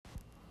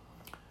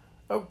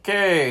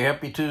Okay,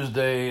 happy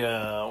Tuesday.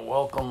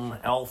 Welcome,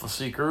 Alpha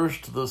Seekers,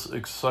 to this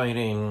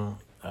exciting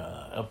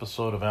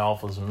episode of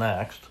Alpha's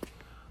Next.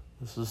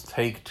 This is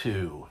take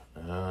two.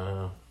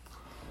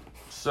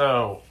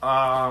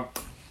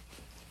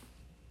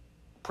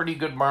 Pretty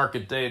good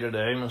market day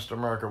today. Mr.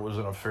 Market was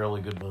in a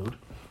fairly good mood.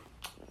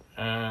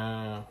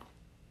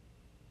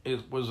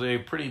 It was a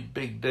pretty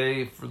big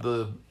day for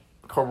the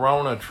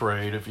Corona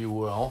trade, if you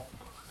will.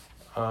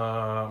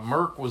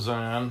 Merck was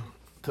on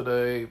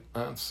today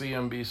on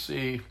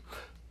CNBC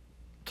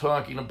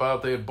talking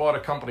about they had bought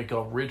a company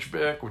called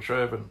Ridgeback, which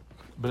I haven't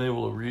been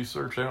able to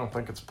research. I don't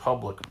think it's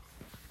public.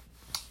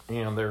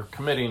 And they're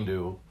committing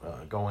to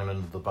going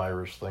into the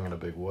virus thing in a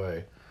big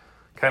way.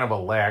 Kind of a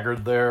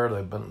laggard there.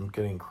 They've been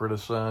getting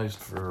criticized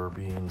for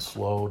being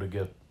slow to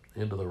get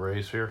into the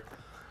race here.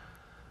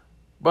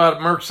 But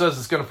Merck says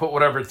it's going to put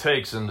whatever it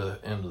takes into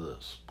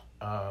this.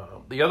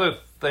 The other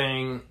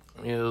thing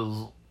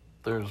is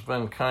there's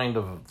been kind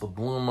of the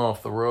bloom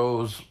off the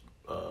rose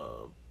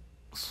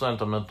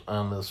sentiment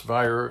on this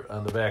virus,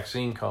 on the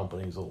vaccine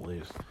companies at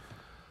least.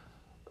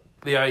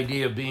 The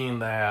idea being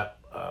that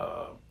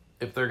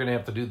if they're going to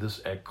have to do this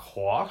at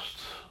cost,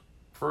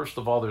 first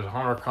of all, there's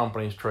 100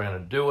 companies trying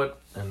to do it,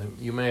 and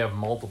you may have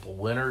multiple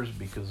winners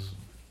because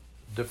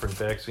different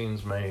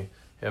vaccines may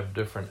have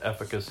different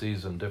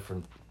efficacies and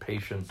different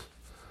patient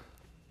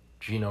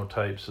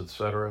genotypes,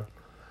 etc.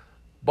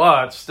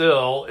 But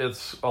still,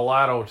 it's a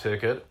lotto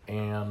ticket,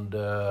 and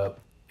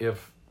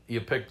if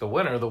you pick the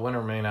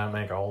winner may not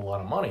make a whole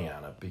lot of money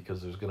on it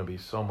because there's going to be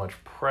so much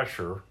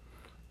pressure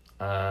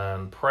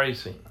on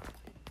pricing.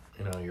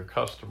 You know, your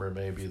customer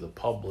may be the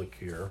public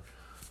here,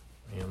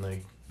 and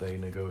they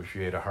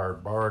negotiate a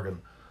hard bargain,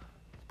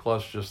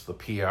 plus just the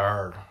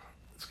PR.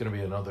 It's going to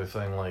be another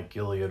thing like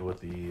Gilead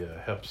with the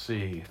Hep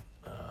C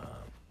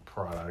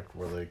product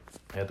where they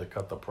had to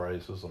cut the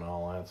prices and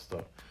all that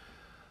stuff.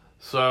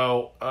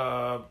 So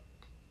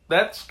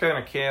that's kind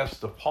of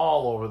cast a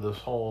pall over this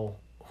whole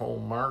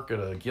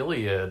market.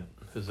 Gilead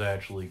has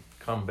actually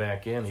come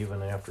back in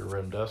even after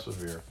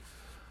Remdesivir.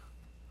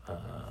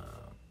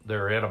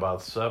 They're at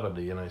about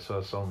 70, and I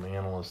saw some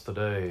analysts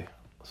today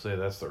say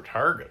that's their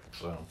target.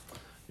 So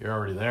you're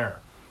already there.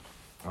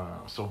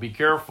 So be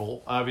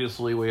careful.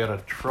 Obviously, we had a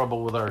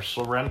trouble with our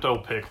Sorrento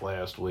pick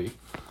last week.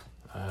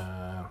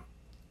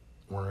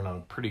 We're in a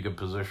pretty good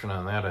position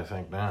on that, I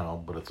think,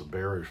 now, but it's a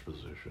bearish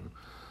position.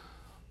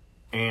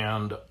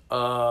 And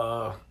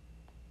another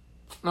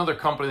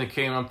company that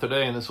came up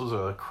today, and this was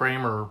a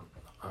Kramer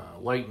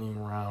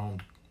lightning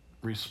round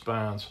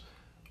response,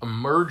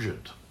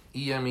 Emergent,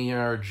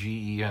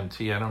 Emergent.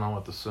 I don't know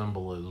what the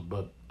symbol is,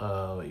 but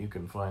you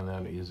can find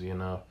that easy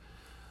enough.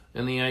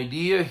 And the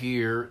idea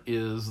here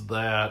is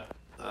that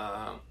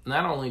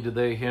not only do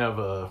they have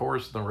a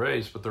horse in the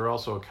race, but they're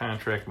also a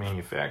contract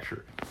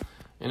manufacturer.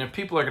 And if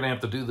people are going to have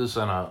to do this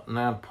on a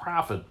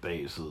non-profit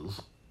basis,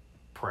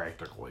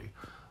 practically,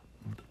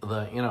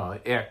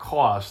 at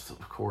cost,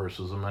 of course,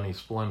 is a many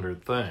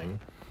splendored thing.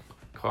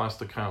 Cost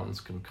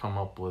accountants can come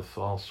up with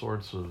all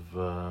sorts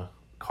of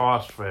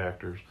cost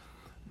factors,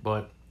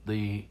 but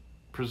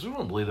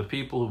presumably the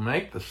people who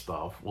make the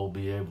stuff will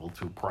be able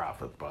to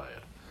profit by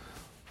it.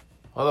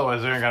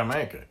 Otherwise, they're not going to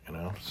make it,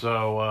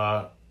 So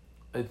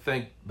I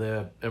think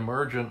that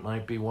Emergent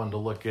might be one to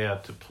look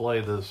at to play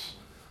this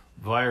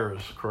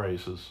virus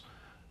crisis.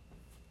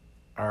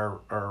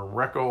 Our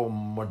Recco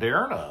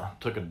Moderna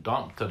took a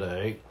dump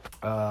today,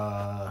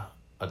 a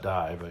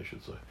dive, I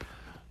should say.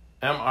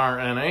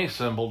 mRNA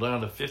symbol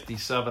down to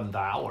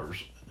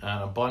 $57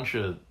 and a bunch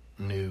of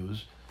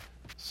news,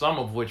 some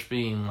of which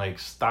being like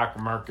stock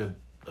market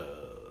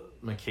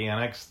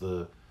mechanics,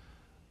 the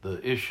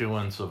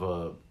issuance of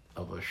a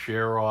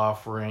share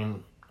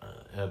offering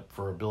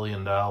for $1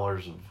 billion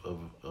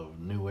of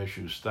new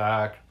issue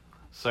stock,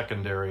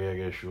 secondary, I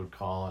guess you would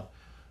call it,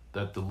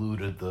 that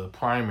diluted the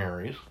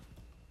primaries.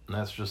 And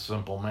that's just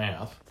simple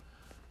math.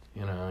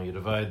 You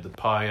divide the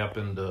pie up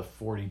into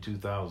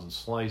 42,000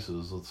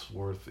 slices.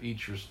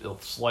 Each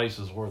slice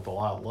is worth a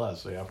lot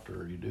less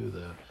after you do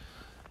that.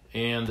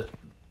 And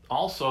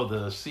also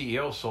the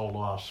CEO sold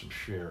off some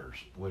shares,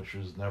 which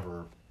is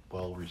never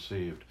well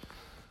received.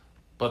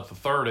 But the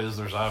third is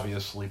there's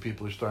obviously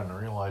people who are starting to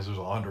realize there's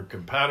 100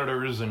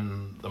 competitors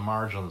and the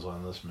margins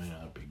on this may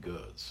not be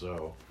good.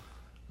 So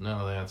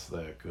none of that's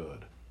that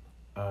good.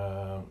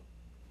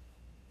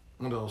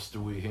 What else do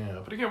we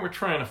have? But again, we're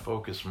trying to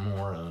focus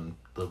more on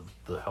the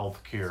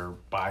healthcare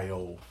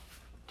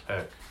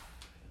biotech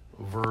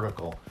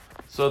vertical.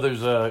 So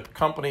there's a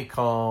company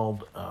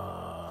called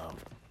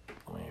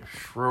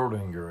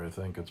Schrodinger, I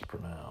think it's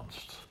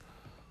pronounced.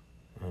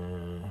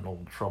 And a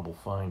little trouble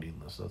finding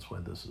this. That's why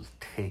this is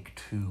take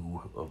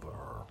two of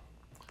our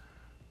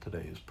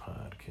today's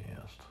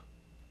podcast.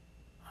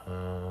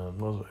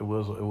 It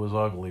was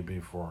ugly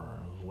before.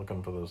 I was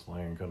looking for this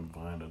thing, couldn't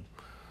find it.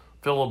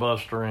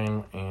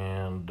 Filibustering,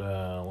 and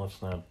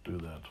let's not do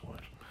that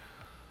twice.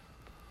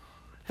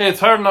 Hey,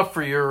 it's hard enough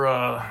for your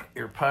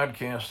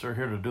podcaster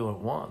here to do it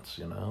once,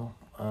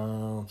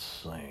 Let's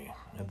see. I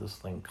had this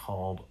thing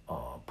called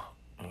up,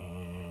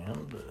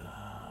 and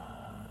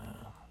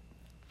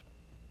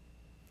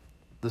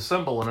the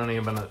symbol in any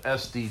event is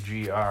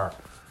SDGR.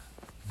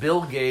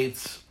 Bill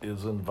Gates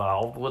is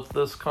involved with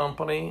this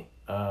company,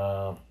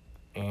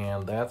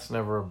 and that's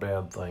never a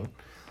bad thing.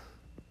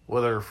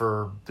 Whether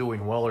for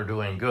doing well or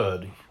doing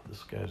good,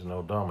 this guy's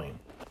no dummy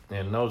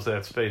and knows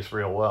that space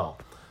real well.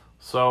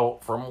 So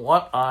from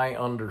what I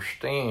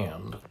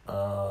understand,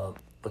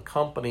 the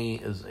company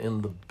is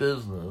in the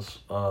business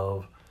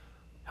of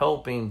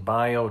helping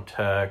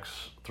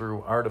biotechs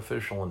through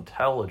artificial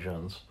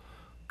intelligence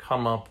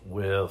come up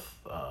with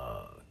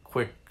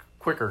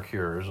quicker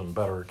cures and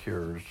better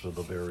cures to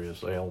the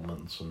various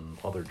ailments and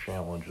other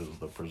challenges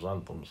that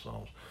present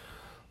themselves.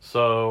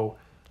 So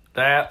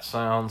that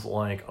sounds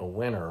like a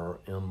winner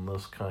in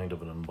this kind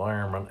of an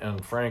environment,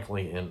 and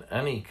frankly in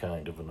any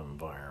kind of an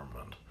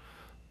environment,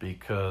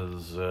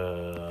 because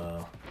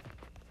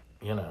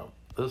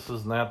this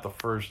is not the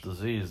first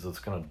disease that's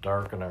going to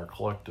darken our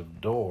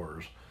collective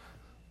doors.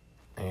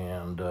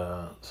 And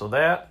so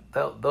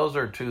those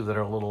are two that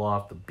are a little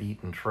off the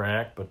beaten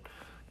track, but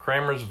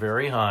Cramer's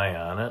very high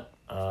on it.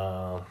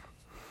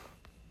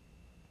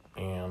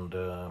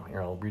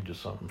 Here, I'll read you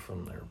something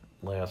from their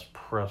last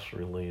press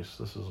release.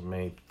 This is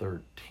May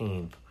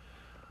 13th.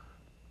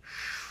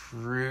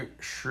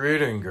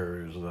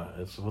 Schrödinger's,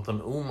 it's with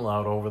an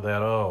umlaut over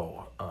that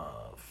O.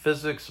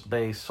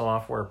 Physics-based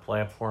software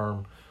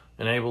platform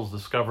enables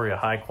discovery of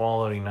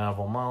high-quality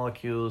novel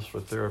molecules for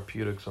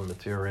therapeutics and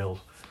materials.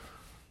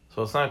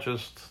 So it's not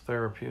just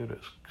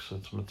therapeutics,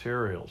 it's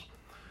materials.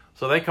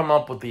 So they come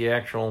up with the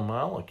actual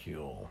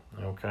molecule,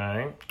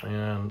 okay?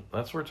 And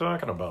that's what we're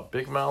talking about.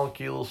 Big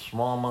molecules,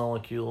 small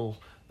molecules.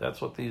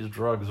 That's what these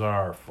drugs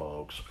are,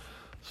 folks.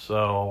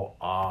 So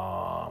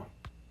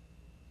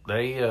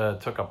they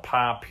took a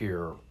pop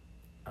here.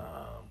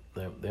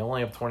 They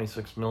only have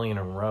 $26 million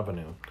in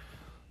revenue,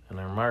 and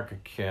their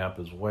market cap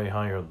is way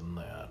higher than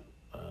that.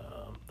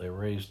 They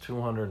raised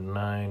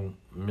 $209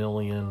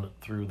 million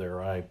through their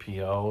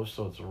IPO,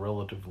 so it's a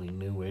relatively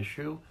new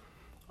issue,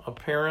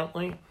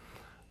 apparently.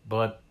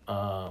 But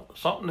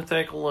something to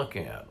take a look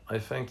at. I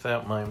think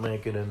that might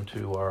make it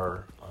into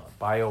our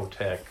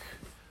biotech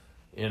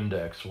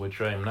index, which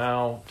I'm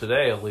now,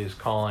 today at least,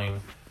 calling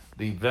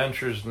the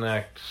Ventures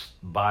Next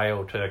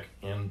Biotech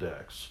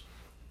Index.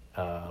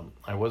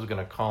 I was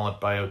going to call it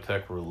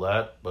Biotech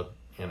Roulette, but,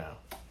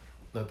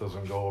 that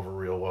doesn't go over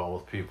real well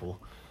with people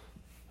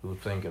who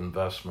think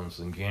investments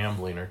and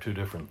gambling are two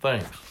different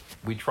things.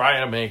 We try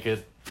to make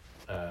it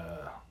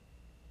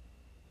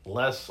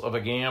less of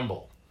a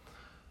gamble,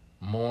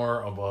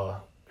 more of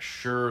a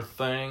sure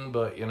thing,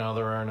 but there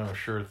are no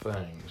sure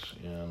things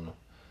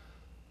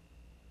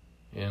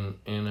in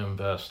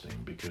investing,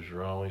 because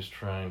you're always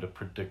trying to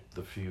predict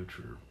the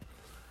future.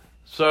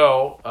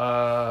 So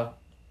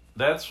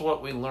that's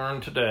what we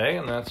learned today,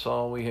 and that's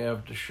all we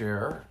have to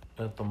share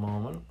at the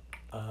moment.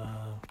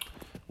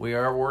 We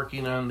are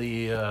working on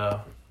the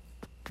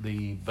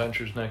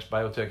Ventures Next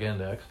Biotech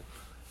Index,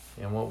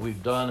 and what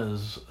we've done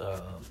is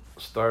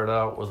start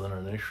out with an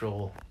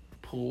initial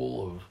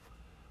pool of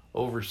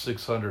over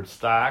 600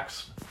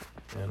 stocks,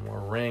 and we're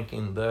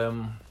ranking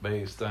them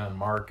based on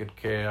market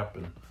cap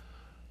and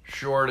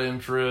short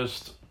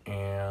interest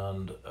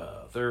and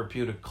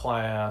therapeutic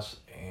class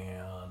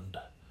and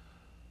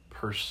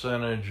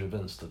percentage of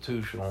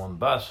institutional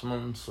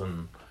investments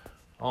and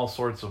all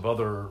sorts of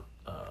other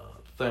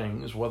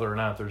things, whether or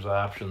not there's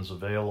options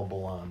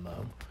available on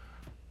them.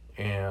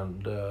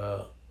 And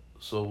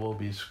so we'll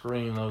be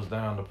screening those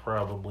down to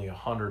probably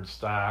 100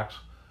 stocks,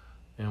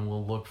 and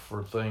we'll look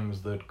for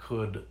things that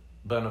could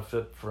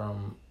benefit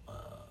from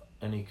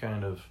any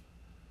kind of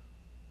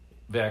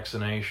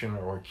vaccination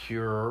or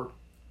cure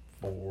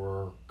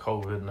for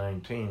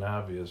COVID-19,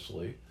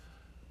 obviously.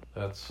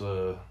 That's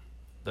a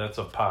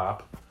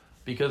pop.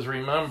 Because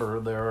remember,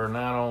 there are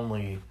not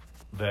only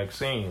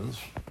vaccines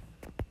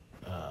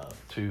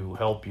to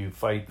help you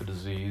fight the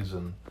disease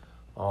and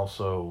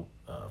also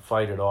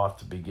fight it off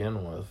to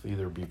begin with,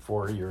 either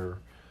before you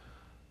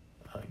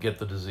get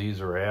the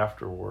disease or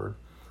afterward.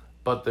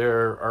 But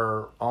there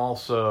are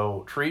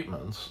also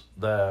treatments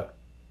that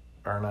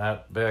are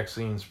not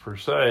vaccines per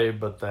se,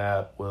 but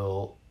that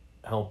will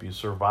help you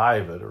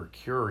survive it or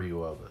cure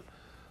you of it.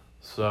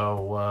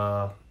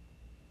 So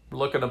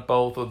looking at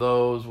both of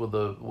those,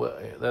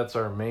 that's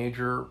our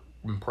major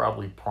and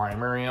probably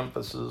primary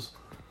emphasis.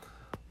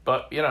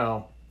 But,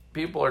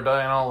 people are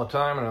dying all the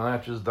time, and they're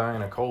not just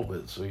dying of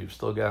COVID. So you've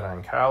still got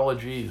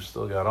oncology, you've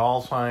still got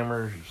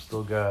Alzheimer's, you've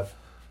still got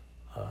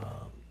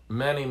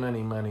many,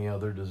 many, many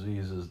other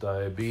diseases,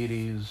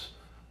 diabetes,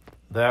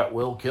 that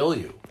will kill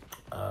you.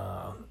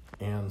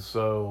 And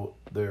so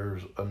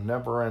there's a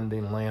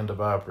never-ending land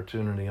of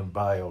opportunity in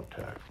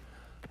biotech.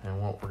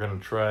 And what we're going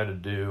to try to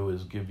do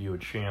is give you a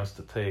chance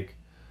to take,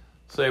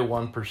 say,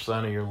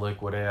 1% of your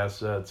liquid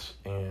assets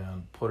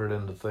and put it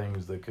into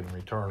things that can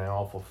return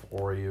alpha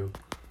for you.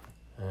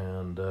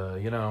 And,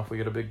 if we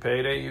get a big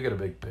payday, you get a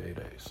big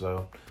payday.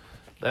 So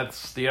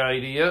that's the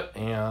idea.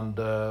 And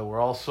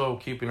we're also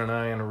keeping an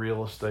eye on the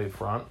real estate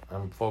front.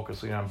 I'm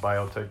focusing on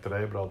biotech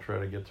today, but I'll try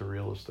to get to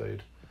real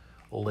estate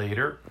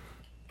later.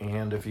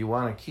 And if you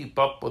want to keep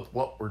up with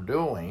what we're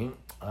doing,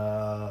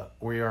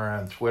 we are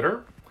on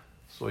Twitter.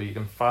 So you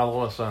can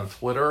follow us on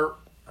Twitter.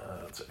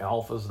 It's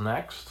Alpha's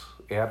Next,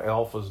 at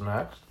Alpha's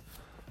Next.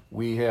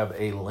 We have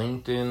a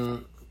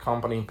LinkedIn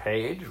company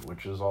page,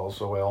 which is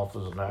also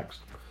Alpha's Next.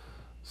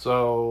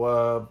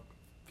 So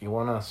if you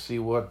want to see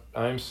what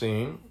I'm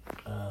seeing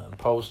and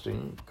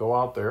posting, go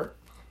out there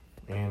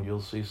and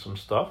you'll see some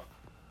stuff.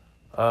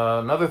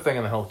 Another thing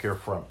on the healthcare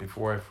front,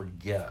 before I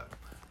forget,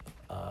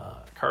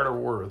 Carter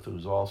Worth,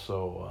 who's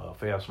also a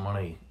fast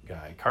money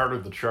guy, Carter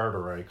the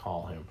Charter I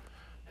call him,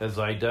 has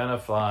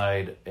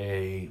identified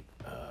a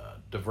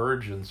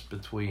divergence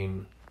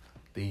between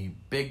the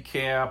big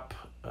cap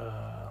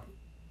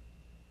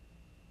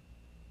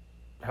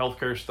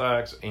healthcare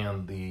stocks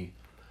and the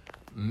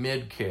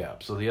mid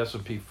cap, so the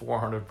S&P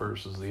 400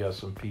 versus the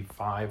S&P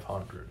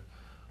 500,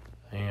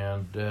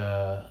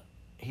 and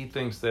he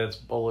thinks that's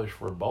bullish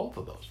for both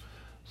of those.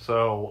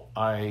 So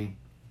I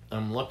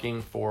am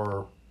looking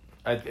for,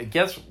 I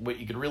guess what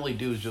you could really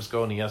do is just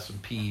go in the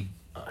S&P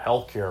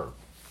healthcare,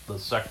 the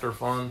sector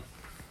fund.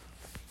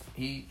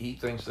 He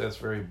thinks that's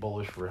very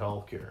bullish for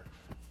healthcare,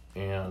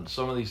 and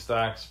some of these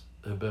stocks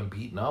have been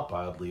beaten up,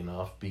 oddly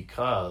enough,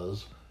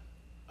 because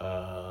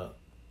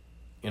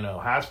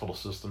hospital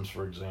systems,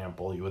 for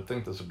example, you would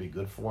think this would be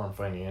good for them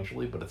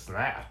financially, but it's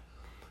not,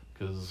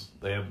 because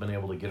they haven't been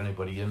able to get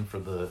anybody in for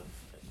the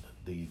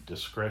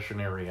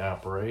discretionary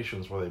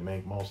operations where they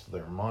make most of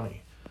their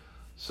money.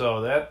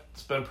 So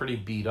that's been pretty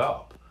beat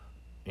up,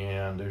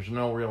 and there's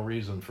no real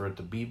reason for it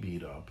to be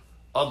beat up,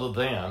 other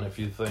than if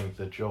you think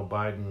that Joe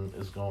Biden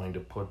is going to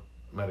put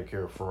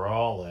Medicare for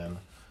all in,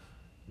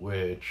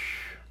 which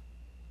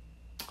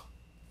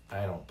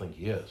I don't think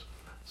he is.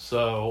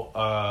 So,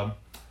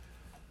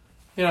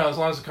 as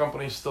long as the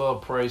companies still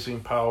have pricing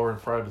power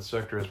and private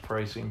sector has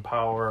pricing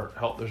power,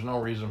 there's no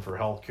reason for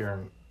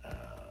healthcare.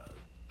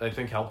 I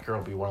think healthcare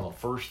will be one of the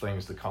first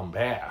things to come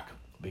back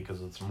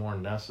because it's more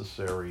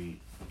necessary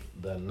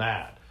than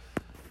that.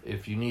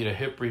 If you need a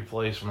hip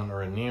replacement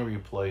or a knee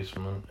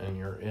replacement and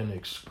you're in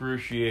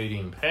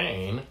excruciating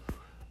pain,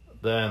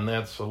 then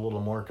that's a little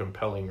more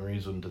compelling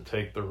reason to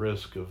take the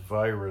risk of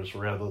virus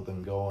rather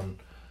than going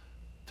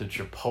to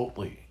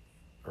Chipotle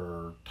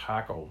or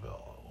Taco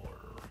Bell.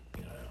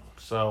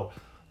 So,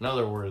 in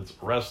other words,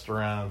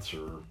 restaurants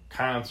or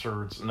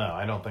concerts, no,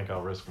 I don't think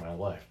I'll risk my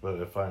life.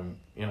 But if I'm,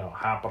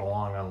 hopping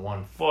along on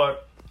one foot,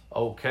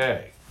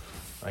 okay,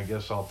 I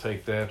guess I'll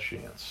take that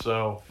chance.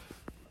 So,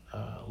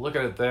 look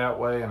at it that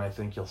way, and I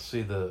think you'll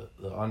see the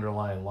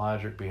underlying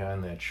logic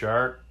behind that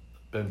chart.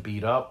 Been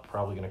beat up,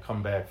 probably going to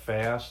come back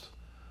fast.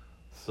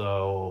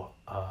 So,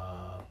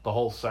 the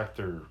whole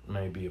sector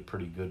may be a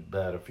pretty good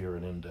bet if you're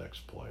an index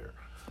player.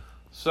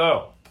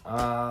 So,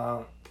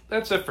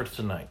 that's it for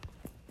tonight.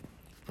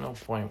 No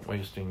point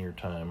wasting your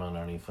time on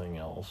anything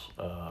else.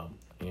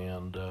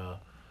 And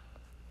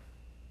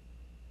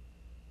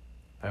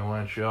I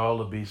want you all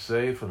to be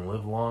safe and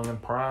live long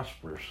and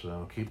prosperous.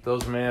 So keep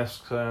those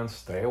masks on,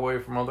 stay away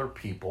from other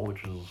people,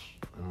 which is,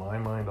 in my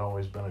mind,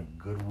 always been a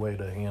good way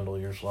to handle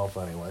yourself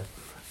anyway.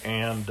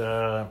 And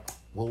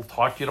we'll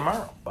talk to you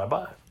tomorrow.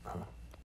 Bye-bye.